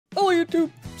YouTube?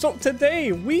 So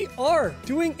today we are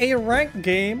doing a ranked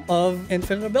game of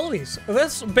infinite abilities.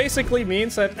 This basically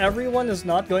means that everyone is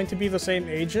not going to be the same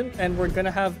agent, and we're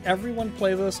gonna have everyone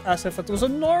play this as if it was a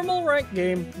normal ranked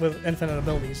game with infinite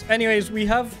abilities. Anyways, we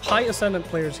have high ascendant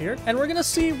players here, and we're gonna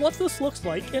see what this looks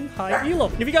like in high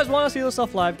elo. If you guys want to see this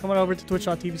stuff live, come on over to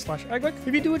twitch.tv/eggwick.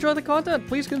 If you do enjoy the content,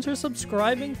 please consider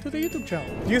subscribing to the YouTube channel.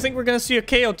 Do you think we're gonna see a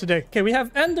KO today? Okay, we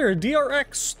have Ender,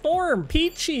 DRX, Storm,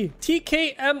 Peachy,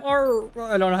 TKMR,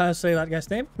 I don't know how to say that guy's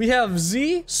name. We have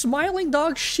Z, Smiling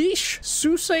Dog, Sheesh,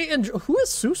 Susei, and who is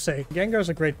Susei? Gengar's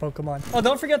a great Pokemon. Oh,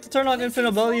 don't forget to turn on infinite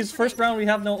abilities. First round, we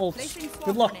have no ults.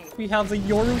 Good luck. We have the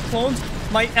Yoru clones.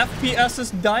 My FPS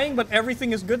is dying, but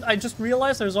everything is good. I just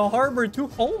realized there's a Harbor too.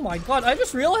 Oh my god, I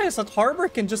just realized that Harbor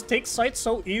can just take sites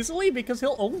so easily because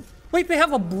he'll... Oh, wait, they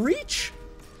have a breach?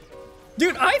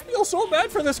 Dude, I feel so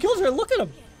bad for this Killjoy. Look at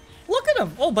him. Look at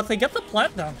him. Oh, but they get the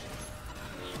plant down.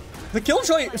 The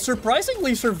Killjoy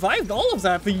surprisingly survived all of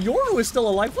that. The Yoru is still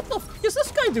alive. What the f is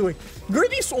this guy doing?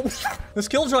 Gritty soul. This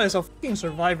Killjoy is a fucking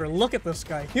survivor. Look at this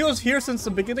guy. He was here since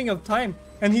the beginning of time,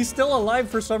 and he's still alive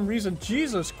for some reason.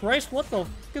 Jesus Christ, what the f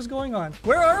is going on?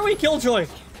 Where are we, Killjoy?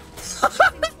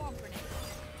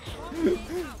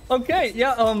 Okay,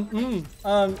 yeah,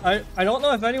 I don't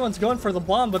know if anyone's going for the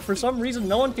bomb, but for some reason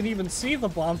no one can even see the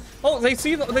bomb. Oh, they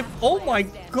see the, oh my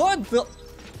god, the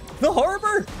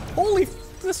Harbor! Holy f,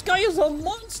 this guy is a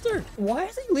monster! Why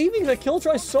are they leaving the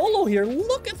Killjoy solo here?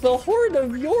 Look at the horde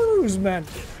of Yorus, man!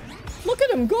 Look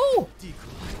at him go!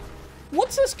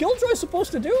 What's this Killjoy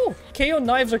supposed to do? KO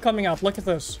knives are coming out. Look at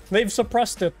this. They've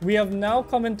suppressed it. We have now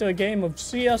come into a game of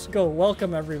CSGO.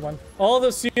 Welcome, everyone. All the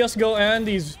CSGO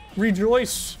Andes,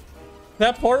 rejoice.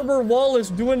 That Harbor wall is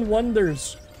doing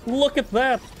wonders. Look at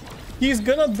that. He's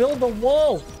gonna build a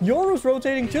wall. Yoru's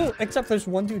rotating too, except there's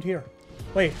one dude here.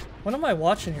 Wait, what am I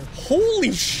watching here?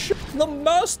 Holy shit, the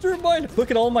mastermind.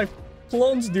 Look at all my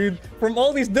clones, dude, from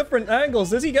all these different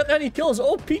angles. Does he get any kills?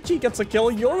 Oh, Peachy gets a kill.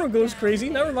 Yoru goes crazy.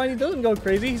 Never mind, he doesn't go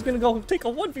crazy. He's gonna go take a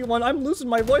 1v1. I'm losing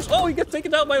my voice. Oh, he gets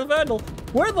taken out by the Vandal.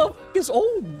 Where the f is...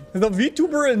 Oh, the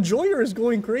VTuber Enjoyer is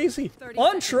going crazy.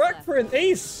 On track for an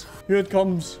ace. Here it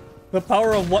comes. The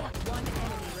power of what?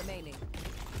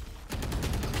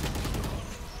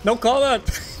 No comment.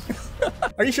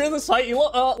 Are you sure this is high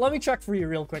elo? Let me check for you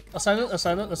real quick. Ascendant. Pretty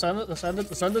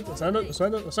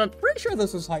sure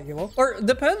this is high elo. Or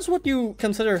depends what you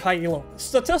consider high elo.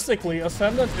 Statistically,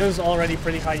 Ascendant is already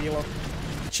pretty high elo.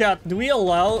 Chat, do we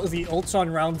allow the ults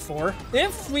on round 4?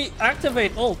 If we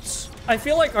activate ults, I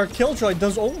feel like our Killjoy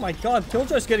does... Oh my god,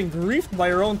 Killjoy's getting griefed by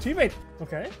her own teammate.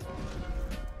 Okay.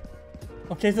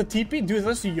 Okay, the TP, dude,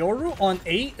 this Yoru on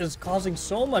 8 is causing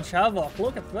so much havoc.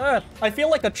 Look at that. I feel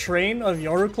like a train of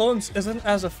Yoru clones isn't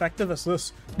as effective as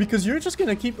this, because you're just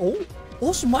gonna keep... Oh,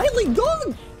 Smiling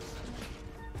Dog!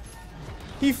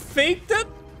 He faked it?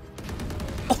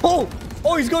 Oh,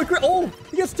 he's going crazy. Oh,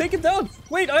 he gets taken down.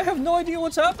 Wait, I have no idea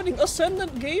what's happening.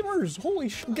 Ascendant Gamers. Holy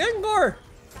sh... Gengar!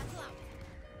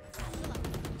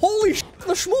 Holy sh... The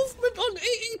movement on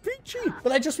A Peachy!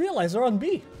 But I just realized they're on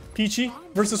B. Peachy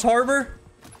versus Harbor.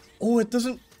 Oh, it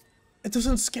doesn't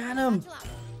scan him.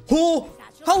 Oh,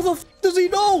 how the f does he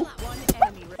know?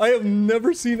 I have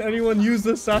never seen anyone use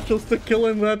the satchels to kill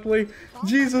him that way.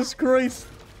 Jesus Christ.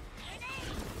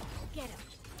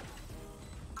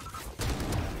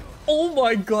 Oh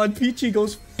my god, Peachy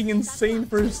goes f***ing insane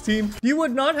for his team. You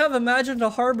would not have imagined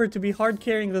a Harbor to be hard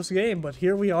carrying this game, but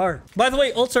here we are. By the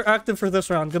way, ults are active for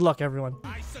this round. Good luck, everyone.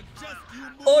 I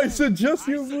suggest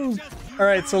you move.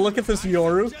 Alright, so look at this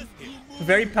Yoru.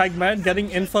 Very Pagman,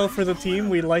 getting info for the team.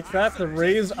 We like that. The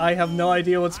Rays, I have no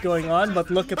idea what's going on,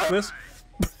 but look at this.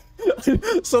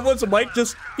 Someone's mic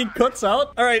just cuts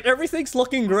out. Alright, everything's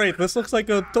looking great. This looks like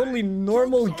a totally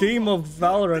normal game of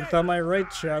Valorant. Am I right,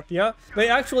 chat? Yeah? They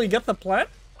actually get the plant?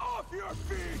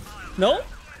 No?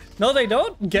 No, they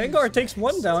don't? Gengar takes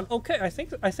one down. Okay, I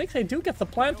think they do get the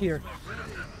plant here.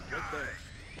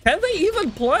 Can they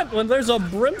even plant when there's a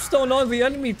Brimstone on the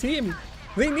enemy team?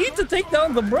 They need to take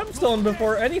down the Brimstone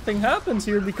before anything happens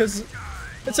here, because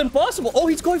it's impossible. Oh,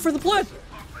 he's going for the plant.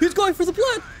 He's going for the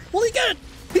plant. Will he get it?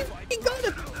 He got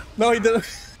it. No, he didn't.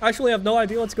 Actually, I have no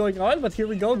idea what's going on, but here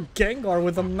we go. Gengar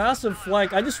with a massive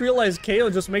flank. I just realized KO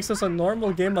just makes this a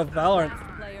normal game of Valorant.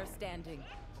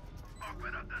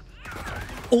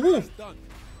 Oh,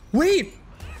 wait,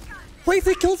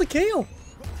 they killed the KO.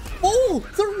 Oh,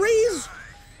 the Rays.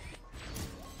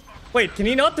 Wait, can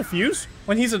he not defuse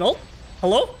when he's an ult?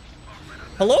 Hello?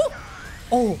 Hello?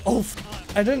 Oh,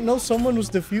 I didn't know someone was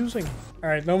defusing.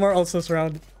 Alright, no more ults this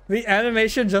round. The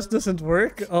animation just doesn't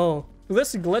work? Oh,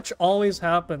 This glitch always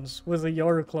happens with the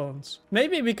Yoru clones.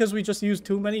 Maybe because we just use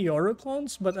too many Yoru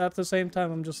clones, but at the same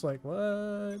time, I'm just like,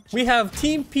 what? We have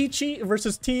Team Peachy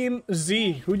versus Team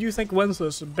Z. Who do you think wins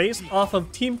this? Based off of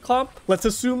team comp, let's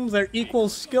assume they're equal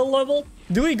skill level.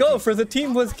 Do we go for the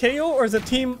team with KO or the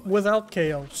team without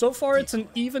KO? So far, it's an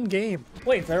even game.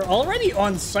 Wait, they're already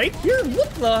on site here?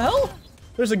 What the hell?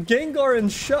 There's a Gengar and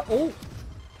Shut. Oh,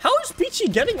 how is Peachy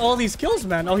getting all these kills,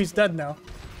 man? Oh, he's dead now.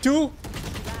 2.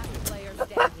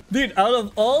 Dude, out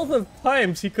of all the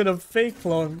times he could have fake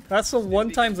cloned, that's the one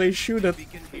time they shoot it.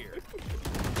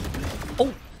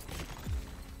 Oh.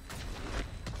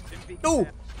 Oh.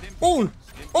 Oh.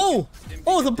 Oh.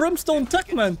 Oh, the Brimstone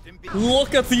Tech Man.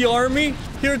 Look at the army.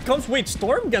 Here it comes. Wait,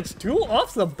 Storm gets 2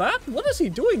 off the bat? What is he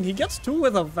doing? He gets 2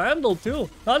 with a Vandal too.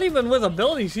 Not even with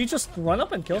abilities. He just run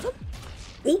up and kills him.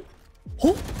 Oh.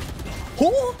 Oh.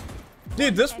 Oh.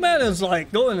 Dude, this man is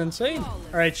like going insane. All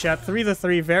right, chat.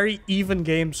 3-3. Very even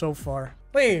game so far.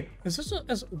 Wait, is this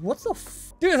what the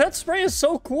f? Dude, that spray is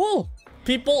so cool.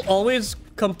 People always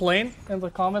complain in the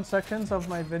comment sections of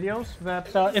my videos that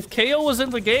if KO was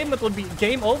in the game, it would be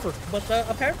game over. But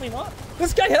apparently not.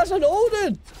 This guy has an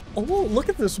Odin. Oh, look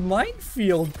at this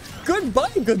minefield.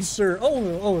 Goodbye, good sir.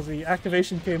 Oh, the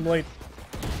activation came late.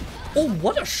 Oh,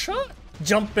 what a shot.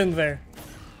 Jump in there.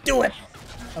 Do it.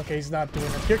 Okay, he's not doing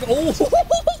it. Here, oh!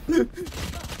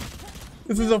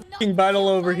 This is a fucking battle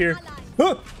over here.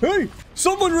 Huh, hey!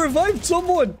 Someone revived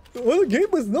someone! Well, a game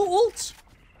with no ults!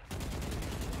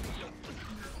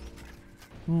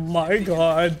 My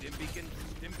god.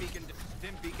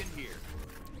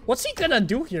 What's he gonna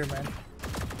do here, man?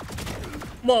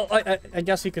 Well, I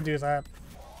guess he could do that.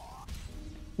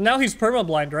 Now he's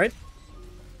perma-blind, right?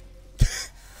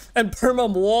 And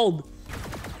perma-walled.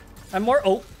 I'm more...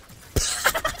 Oh.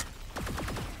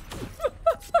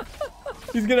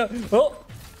 He's gonna... Oh!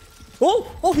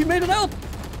 Oh! Oh, he made it out!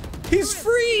 He's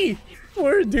free!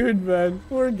 Poor dude, man.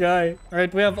 Poor guy.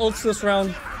 Alright, we have ults this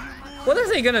round. What are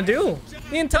they gonna do?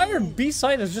 The entire B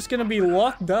side is just gonna be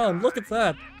locked down. Look at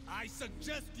that. I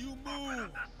suggest you move.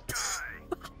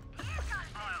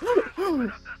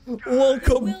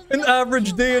 Welcome. An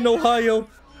average day in Ohio.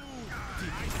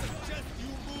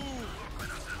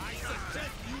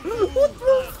 What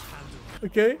the?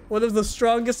 Okay, one of the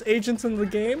strongest agents in the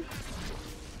game.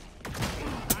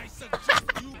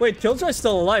 Wait, Killjoy's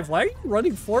still alive. Why are you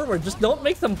running forward? Just don't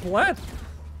make them plant.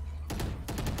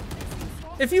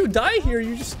 If you die here,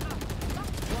 you just...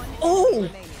 Oh!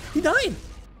 He died!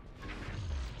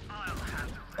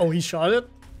 Oh, he shot it?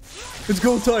 It's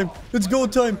go time! It's go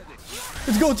time!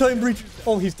 It's go time, Breach!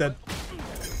 Oh, he's dead.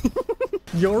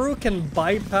 Yoru can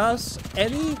bypass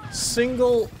any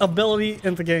single ability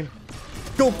in the game.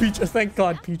 Go, Peach! Thank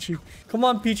God, Peachy. Come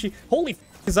on, Peachy. Holy...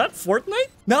 Is that Fortnite?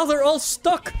 Now they're all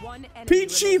stuck!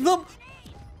 Peachy, the...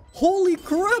 Holy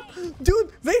crap!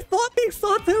 Dude, they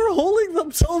thought they were holding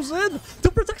themselves in to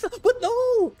protect them, but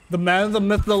no! The man, the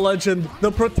myth, the legend,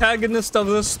 the protagonist of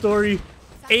this story,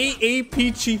 AA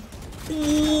Peachy.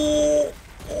 Oh,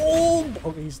 oh,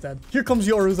 okay, he's dead. Here comes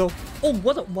Yoru, though. Oh,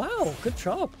 what a... Wow, good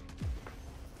job.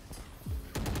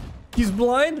 He's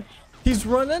blind. He's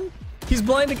running. He's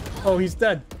blind. Oh, he's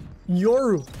dead.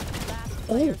 Yoru.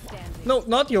 Oh. No,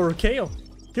 not Yoru. KO.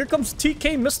 Here comes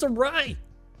TK Mr. Rye.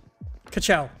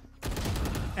 Ka-chow.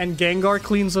 And Gengar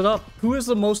cleans it up. Who is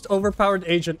the most overpowered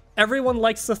agent? Everyone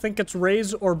likes to think it's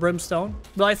Raze or Brimstone.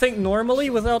 But I think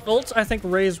normally, without ults, I think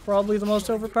Raze is probably the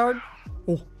most overpowered.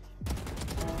 Oh.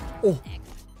 Oh.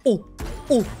 Oh.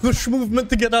 Oh. The movement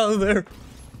to get out of there.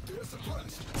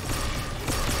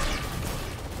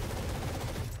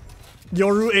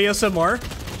 Yoru ASMR.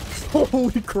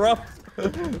 Holy crap.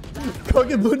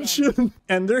 Kagebunshin.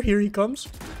 Ender, here he comes.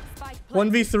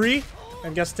 1v3. I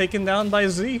guess taken down by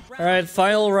Z. Alright,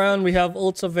 final round. We have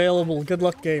ults available. Good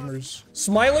luck, gamers.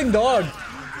 Smiling dog.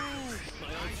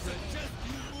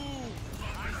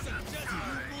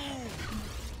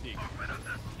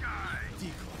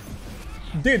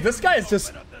 Dude, this guy is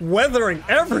just weathering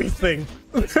everything.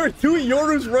 There are 2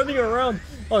 Yorus running around.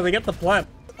 Oh, they get the plant.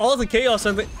 All the chaos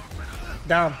and the...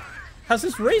 Down. Has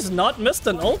this Raze not missed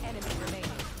an ult?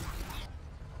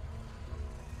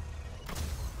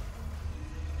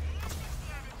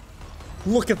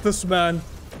 Look at this man.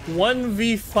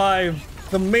 1v5.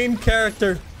 The main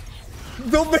character.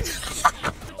 The main...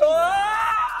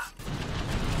 Ah!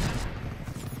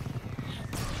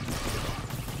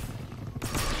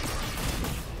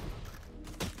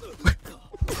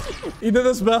 He did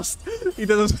his best. He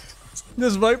did his...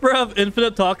 Does Viper have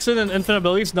infinite toxin and infinite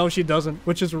abilities? No, she doesn't,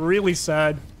 which is really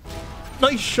sad.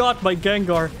 Nice shot by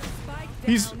Gengar.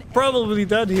 He's probably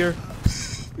dead here.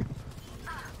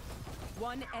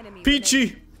 enemy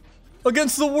Peachy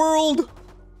against the world.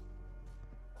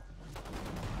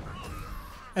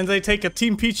 And they take a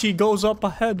Team Peachy goes up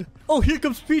ahead. Oh, here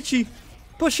comes Peachy.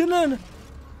 Pushing in.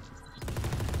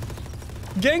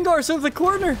 Gengar's in the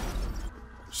corner.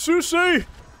 Susie.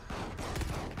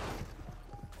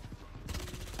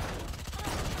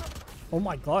 Oh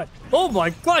my god. Oh my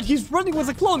god, he's running with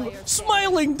a clone.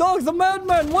 Smiling dog, the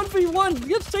madman. 1v1.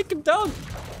 Gets taken down.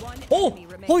 Oh,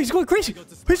 he's going crazy.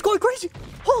 He's going crazy.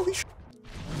 Holy sh.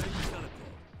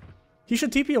 He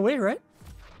should TP away, right?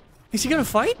 Is he gonna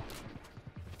fight?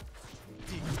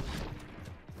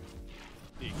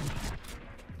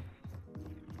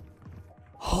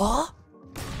 Huh?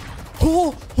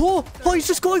 Oh, he's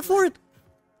just going for it.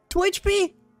 2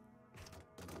 HP.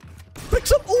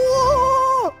 Picks up.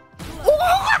 Oh!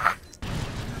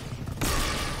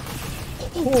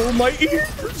 Oh, my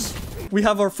ears. We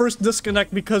have our first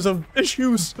disconnect because of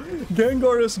issues.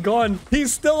 Gengar is gone.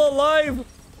 He's still alive.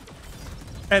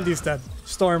 And he's dead.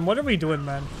 Storm, what are we doing,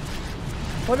 man?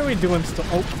 What are we doing, Storm?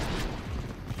 Oh.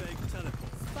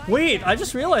 Wait, I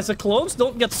just realized the clones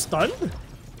don't get stunned?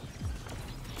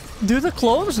 Do the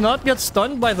clones not get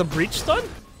stunned by the breach stun?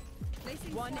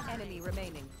 One enemy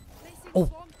remaining.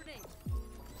 Oh.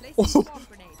 Oh.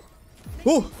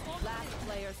 Oh. Last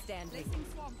player standing.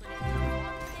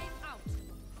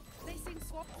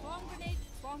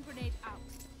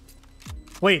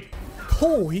 Wait.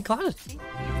 Oh, he got it.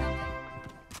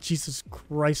 Jesus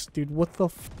Christ, dude. What the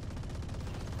f...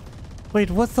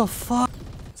 Wait, what the fuck?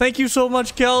 Thank you so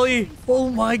much, Kelly. Oh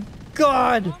my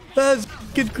god. That's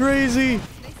f***ing crazy.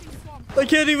 I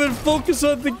can't even focus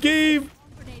on the game.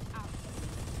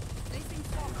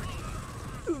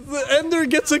 The Ender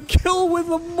gets a kill with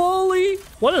a molly.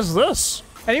 What is this?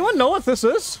 Anyone know what this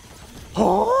is?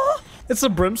 Huh? It's a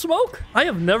brim smoke? I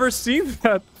have never seen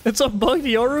that. It's a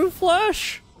Bugyoru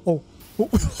flash. Oh.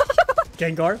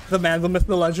 Gengar, the man, the myth,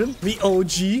 the legend. The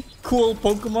OG. Cool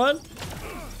Pokemon.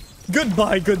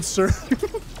 Goodbye, good sir.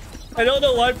 I don't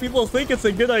know why people think it's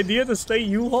a good idea to stay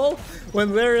U-Haul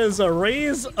when there is a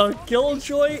Raze, a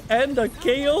Killjoy, and a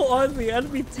KO on the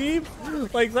enemy team.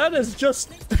 Like, that is just...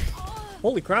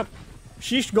 Holy crap.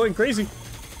 Sheesh, going crazy.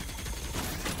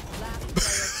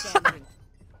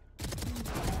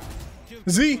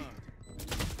 Z!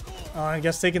 Oh, I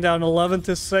guess taking down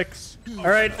 11-6.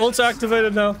 Alright, ult's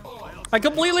activated now. I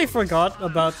completely forgot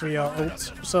about the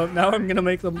ults, so now I'm gonna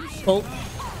make them ult.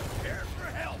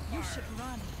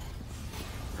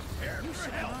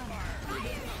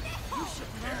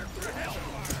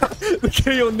 The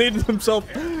KO naded himself.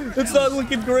 It's not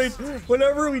looking great.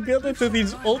 Whenever we get into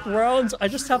these ult rounds, I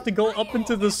just have to go up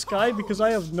into the sky because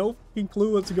I have no fucking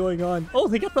clue what's going on. Oh,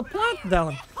 they got the plant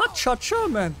down. Hot cha-cha,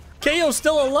 man. KO's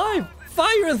still alive.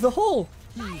 Fire in the hole.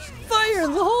 Fire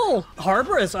in the hole.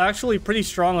 Harbor is actually pretty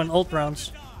strong on ult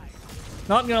rounds.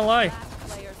 Not gonna lie.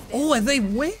 Oh, and they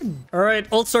win. All right,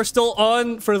 ults are still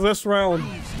on for this round.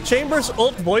 Chambers'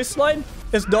 ult voice line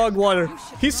is dog water.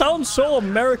 He sounds so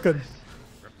American.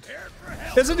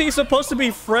 Isn't he supposed to be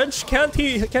French? Can't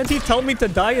he tell me to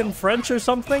die in French or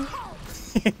something?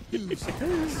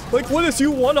 Like, what is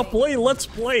you wanna play? Let's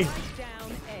play.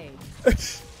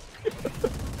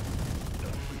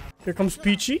 Here comes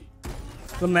Peachy.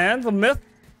 The man, the myth.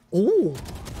 Oh.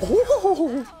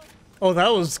 Oh. Oh, that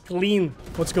was clean.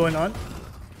 What's going on?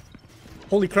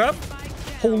 Holy crap.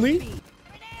 Holy.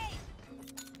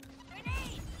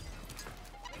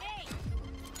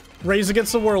 Raze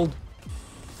against the world.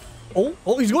 Oh,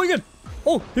 he's going in.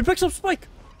 Oh, he picks up Spike.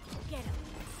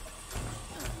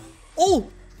 Oh,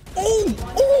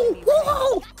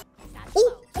 wow.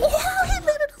 Oh, he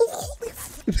made it. Holy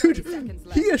dude,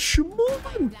 he is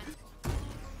schmoovin'.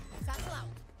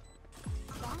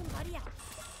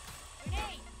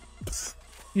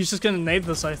 He's just gonna nade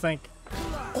this, I think.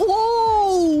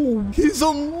 Oh, he's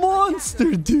a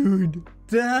monster, dude.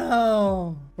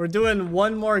 Damn. We're doing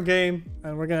one more game,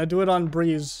 and we're gonna do it on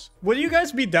Breeze. Would you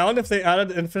guys be down if they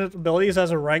added infinite abilities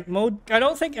as a rank mode? I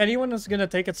don't think anyone is gonna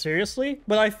take it seriously,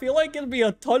 but I feel like it'd be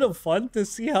a ton of fun to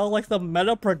see how, like, the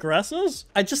meta progresses.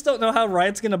 I just don't know how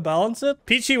Riot's gonna balance it.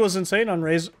 Peachy was insane on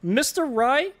Raze. Mr.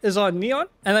 Rye is on Neon,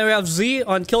 and then we have Z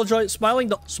on Killjoy.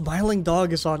 Smiling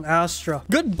Dog is on Astra.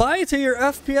 Goodbye to your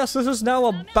FPS. This is now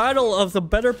a battle of the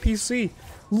better PC.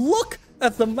 Look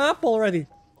at the map already.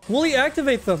 Will he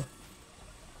activate them?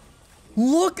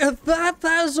 Look at that!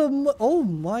 That is a... Oh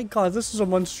my god, this is a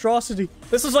monstrosity.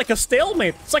 This is like a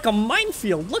stalemate. It's like a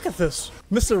minefield. Look at this.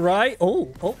 Mr. Rye. Oh.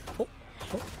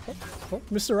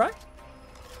 Mr. Rye?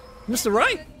 Mr.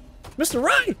 Rye? Mr.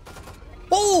 Rye!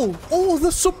 Oh,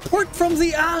 the support from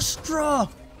the Astra!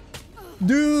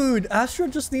 Dude, Astra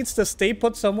just needs to stay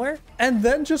put somewhere and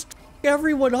then just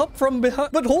everyone up from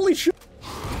behind. But holy shit.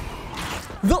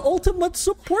 The ultimate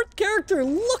support character.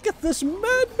 Look at this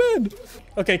madman.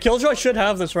 Okay, Killjoy should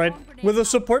have this, right? With the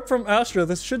support from Astra,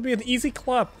 this should be an easy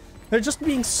clap. They're just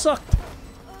being sucked.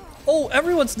 Oh,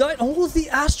 everyone's died. Oh, the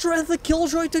Astra and the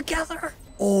Killjoy together.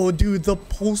 Oh, dude, the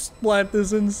post plant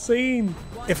is insane.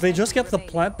 If they just get the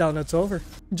plant down, it's over.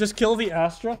 Just kill the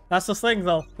Astra. That's the thing,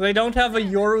 though. They don't have a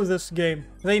Yoru this game.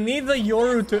 They need the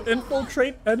Yoru to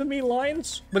infiltrate enemy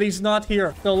lines, but he's not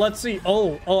here. So let's see.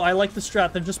 Oh, I like the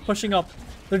strat. They're just pushing up.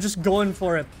 They're just going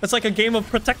for it. It's like a game of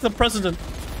protect the president.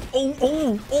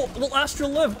 Oh, will Astra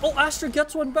live? Oh, Astra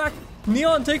gets one back.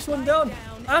 Neon takes one down.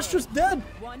 Astra's dead.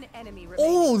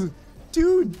 Oh,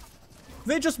 dude.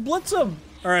 They just blitz him.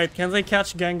 All right, can they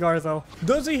catch Gengar, though?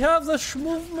 Does he have the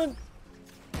movement?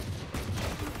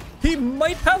 He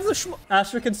might have the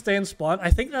Astra can stay in spawn.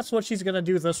 I think that's what she's gonna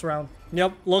do this round.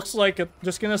 Yep, looks like it.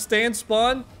 Just gonna stay in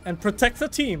spawn and protect the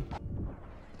team.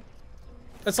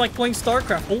 It's like playing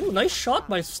StarCraft. Oh, nice shot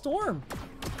by Storm.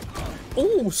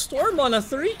 Oh, Storm on a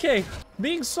 3K.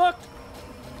 Being sucked.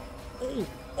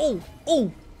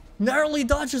 Oh. Narrowly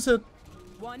dodges it.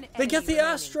 They get the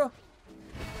Astra.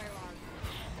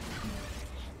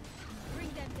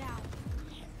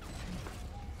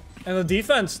 And the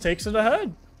defense takes it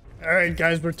ahead. Alright,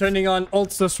 guys, we're turning on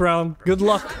ults this round. Good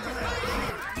luck.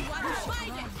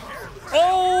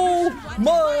 Oh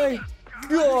my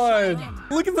god.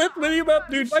 Look at that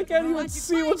minimap, dude. I can't even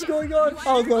see what's going on.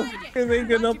 How the f are they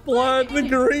gonna plant the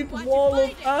Great Wall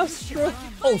of Astra?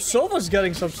 Oh, Sova's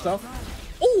getting some stuff.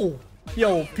 Oh,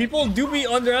 yo, people do be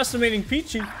underestimating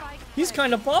Peachy. He's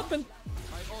kind of popping.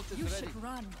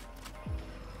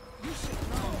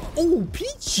 Oh,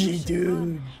 Peachy,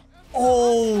 dude.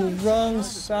 Oh, wrong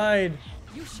side.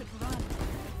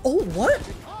 Oh, what?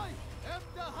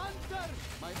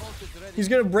 He's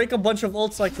gonna break a bunch of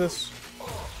ults like this.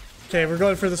 Okay, we're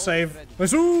going for the save.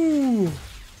 Ooh!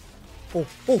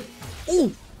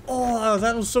 Oh,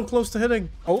 that was so close to hitting.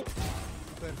 Oh,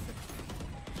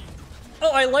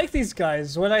 I like these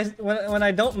guys. When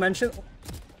I don't mention.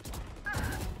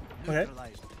 Okay.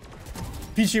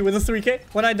 Peachy with a 3K.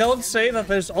 When I don't say that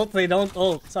there's ult, they don't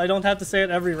ult. So I don't have to say it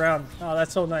every round. Oh,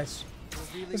 that's so nice.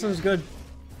 This is good.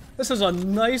 This is a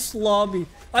nice lobby.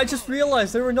 I just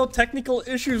realized there were no technical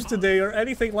issues today or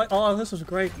anything like. Oh, this is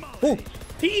great. Oh,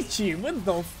 Peachy with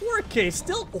the 4K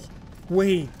still. Oh,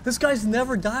 wait, this guy's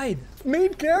never died.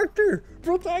 Main character,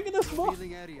 protagonist buff.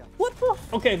 What the?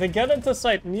 Okay, they get into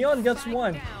sight. Neon gets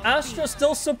one. Astra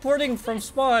still supporting from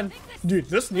spawn. Dude,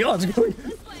 this Neon's going.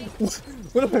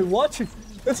 What am I watching?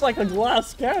 It's like a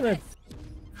glass cannon.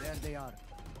 There they are.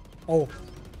 Oh,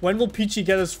 when will Peachy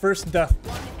get his first death?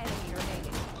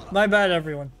 My bad,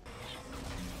 everyone.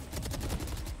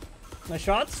 Nice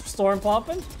shots. Storm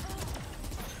popping.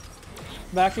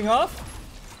 Backing off.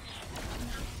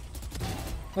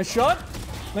 Nice shot.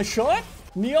 Nice shot.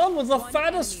 Neon with the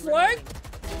fattest flag.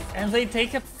 And they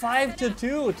take it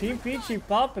 5-2. Team Peachy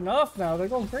popping off now. They're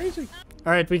going crazy.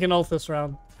 Alright, we can ult this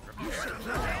round.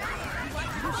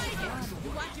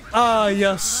 Ah,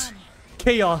 yes.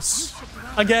 Chaos.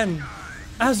 Again.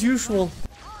 As usual.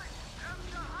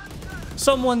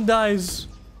 Someone dies.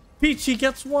 Peachy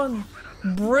gets one.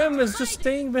 Brim is just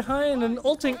staying behind and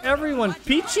ulting everyone.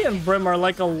 Peachy and Brim are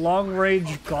like a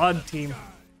long-range god team.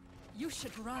 You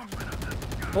should run.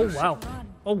 Oh wow.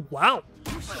 Oh wow.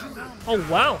 Oh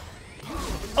wow.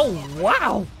 Oh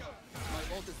wow.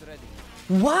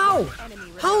 Wow.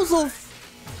 How the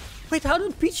f— wait, how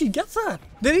did Peachy get that?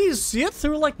 Did he see it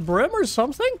through like Brim or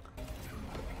something?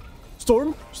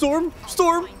 Storm, storm,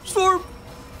 storm, storm.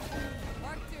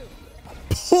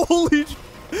 Holy sh—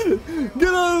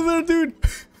 get out of there, dude.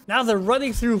 Now they're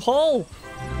running through Hall.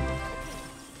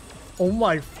 Oh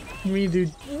my me, dude.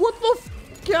 What the f—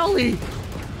 Kelly?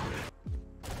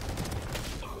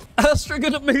 Astra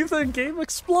gonna make the game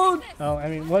explode. Oh, I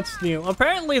mean, what's new?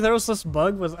 Apparently there was this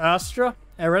bug with Astra.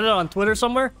 I read it on Twitter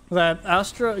somewhere that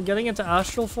Astra getting into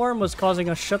astral form was causing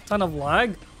a shit ton of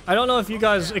lag. I don't know if you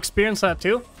guys experienced that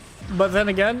too, but then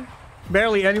again,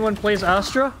 barely anyone plays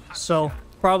Astra, so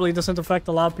probably doesn't affect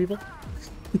a lot of people.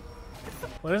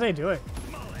 What are they doing?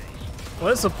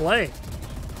 What is the play?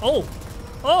 Oh!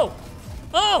 Oh!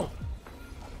 Oh!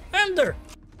 Ender!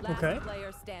 Okay.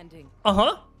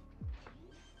 Uh-huh.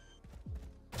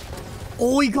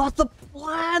 Oh, he got the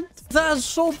plant! That's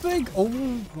so big! Oh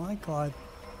my god.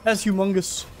 That's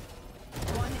humongous.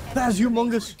 That's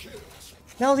humongous.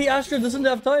 Now the Astra doesn't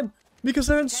have time because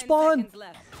they're in spawn.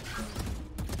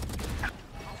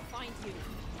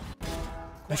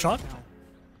 A shot?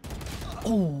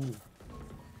 Oh.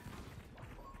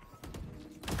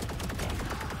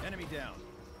 Enemy down.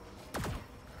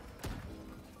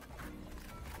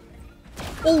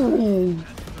 Oh!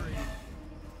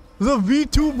 The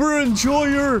VTuber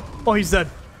enjoyer! Oh, he's dead.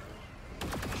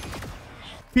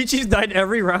 Peachy's died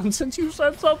every round since you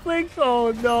said something?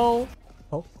 Oh, no.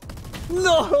 Oh.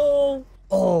 No!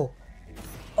 Oh.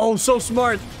 Oh, so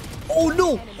smart. Oh,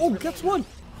 no! Oh, gets one.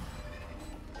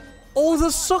 Oh, the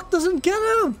suck doesn't get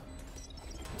him!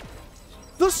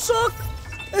 The suck!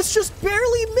 It's just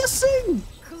barely missing!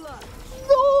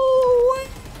 No way!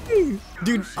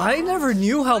 Dude, I never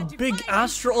knew how big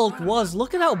Astra Ult was.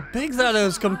 Look at how big that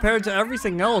is compared to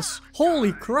everything else.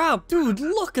 Holy crap. Dude,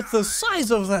 look at the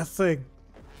size of that thing.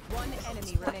 One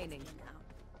enemy remaining.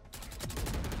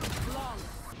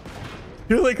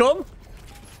 Here they come.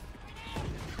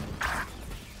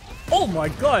 Oh my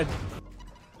god.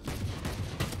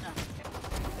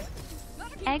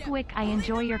 Eggwick, I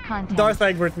enjoy your content. Darth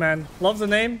Egbert, man. Love the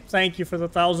name. Thank you for the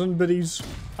 1,000 biddies.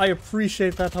 I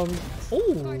appreciate that, homie.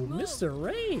 Oh, Mr.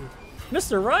 Ray.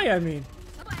 Mr. Ray, I mean.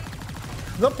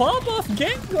 The pop-off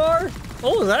Gengar.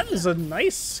 Oh, that is a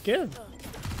nice skin.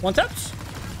 One taps?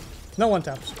 No one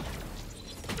taps.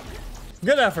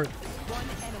 Good effort.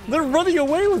 They're running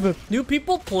away with it. Do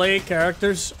people play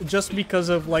characters just because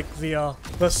of like the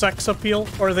sex appeal,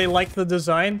 or they like the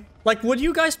design? Like, would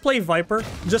you guys play Viper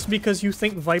just because you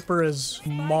think Viper is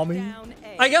mommy?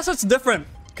 I guess it's different,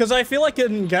 because I feel like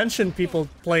in Genshin people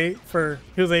play for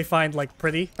who they find like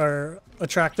pretty or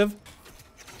attractive.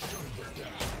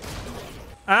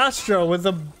 Astra with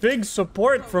a big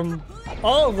support from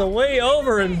all the way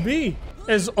over in B.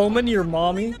 Is Omen your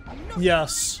mommy?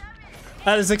 Yes.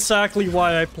 That is exactly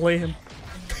why I play him.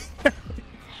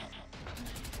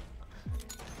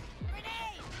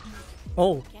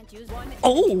 Oh.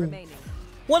 Oh!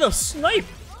 What a snipe!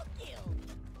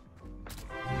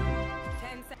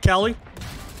 Callie?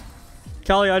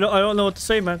 Callie, I don't know what to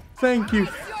say, man. Thank you.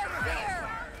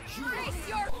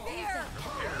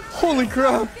 Holy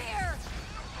crap!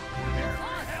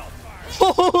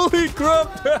 Holy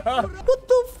crap! What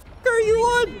the f are you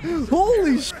on?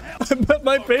 Holy sh! I bet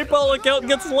my PayPal account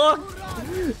gets locked.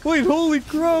 Wait, holy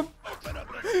crap!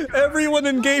 Everyone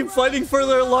in game fighting for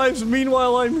their lives.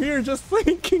 Meanwhile, I'm here just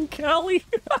thinking, Callie.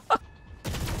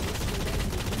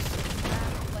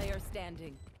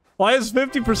 Why is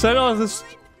 50% off this?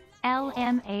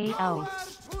 LMAO.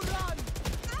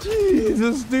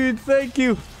 Jesus, dude, thank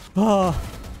you. Ah,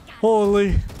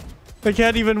 holy. I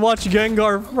can't even watch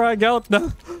Gengar frag out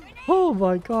now. Oh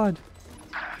my god.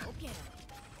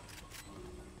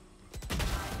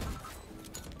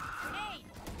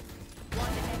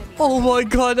 Oh my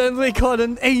god, and they got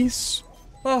an ace.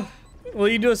 Oh, will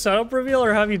you do a setup reveal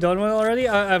or have you done one already?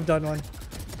 I've done one.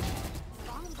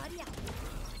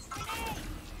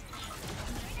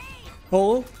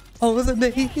 Oh, oh, the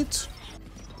nades.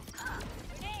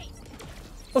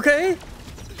 Okay.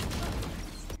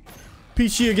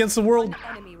 Peachy against the world.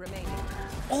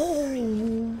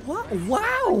 Oh,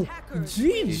 wow.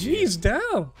 GG's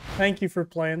down. Thank you for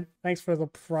playing. Thanks for the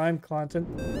prime content.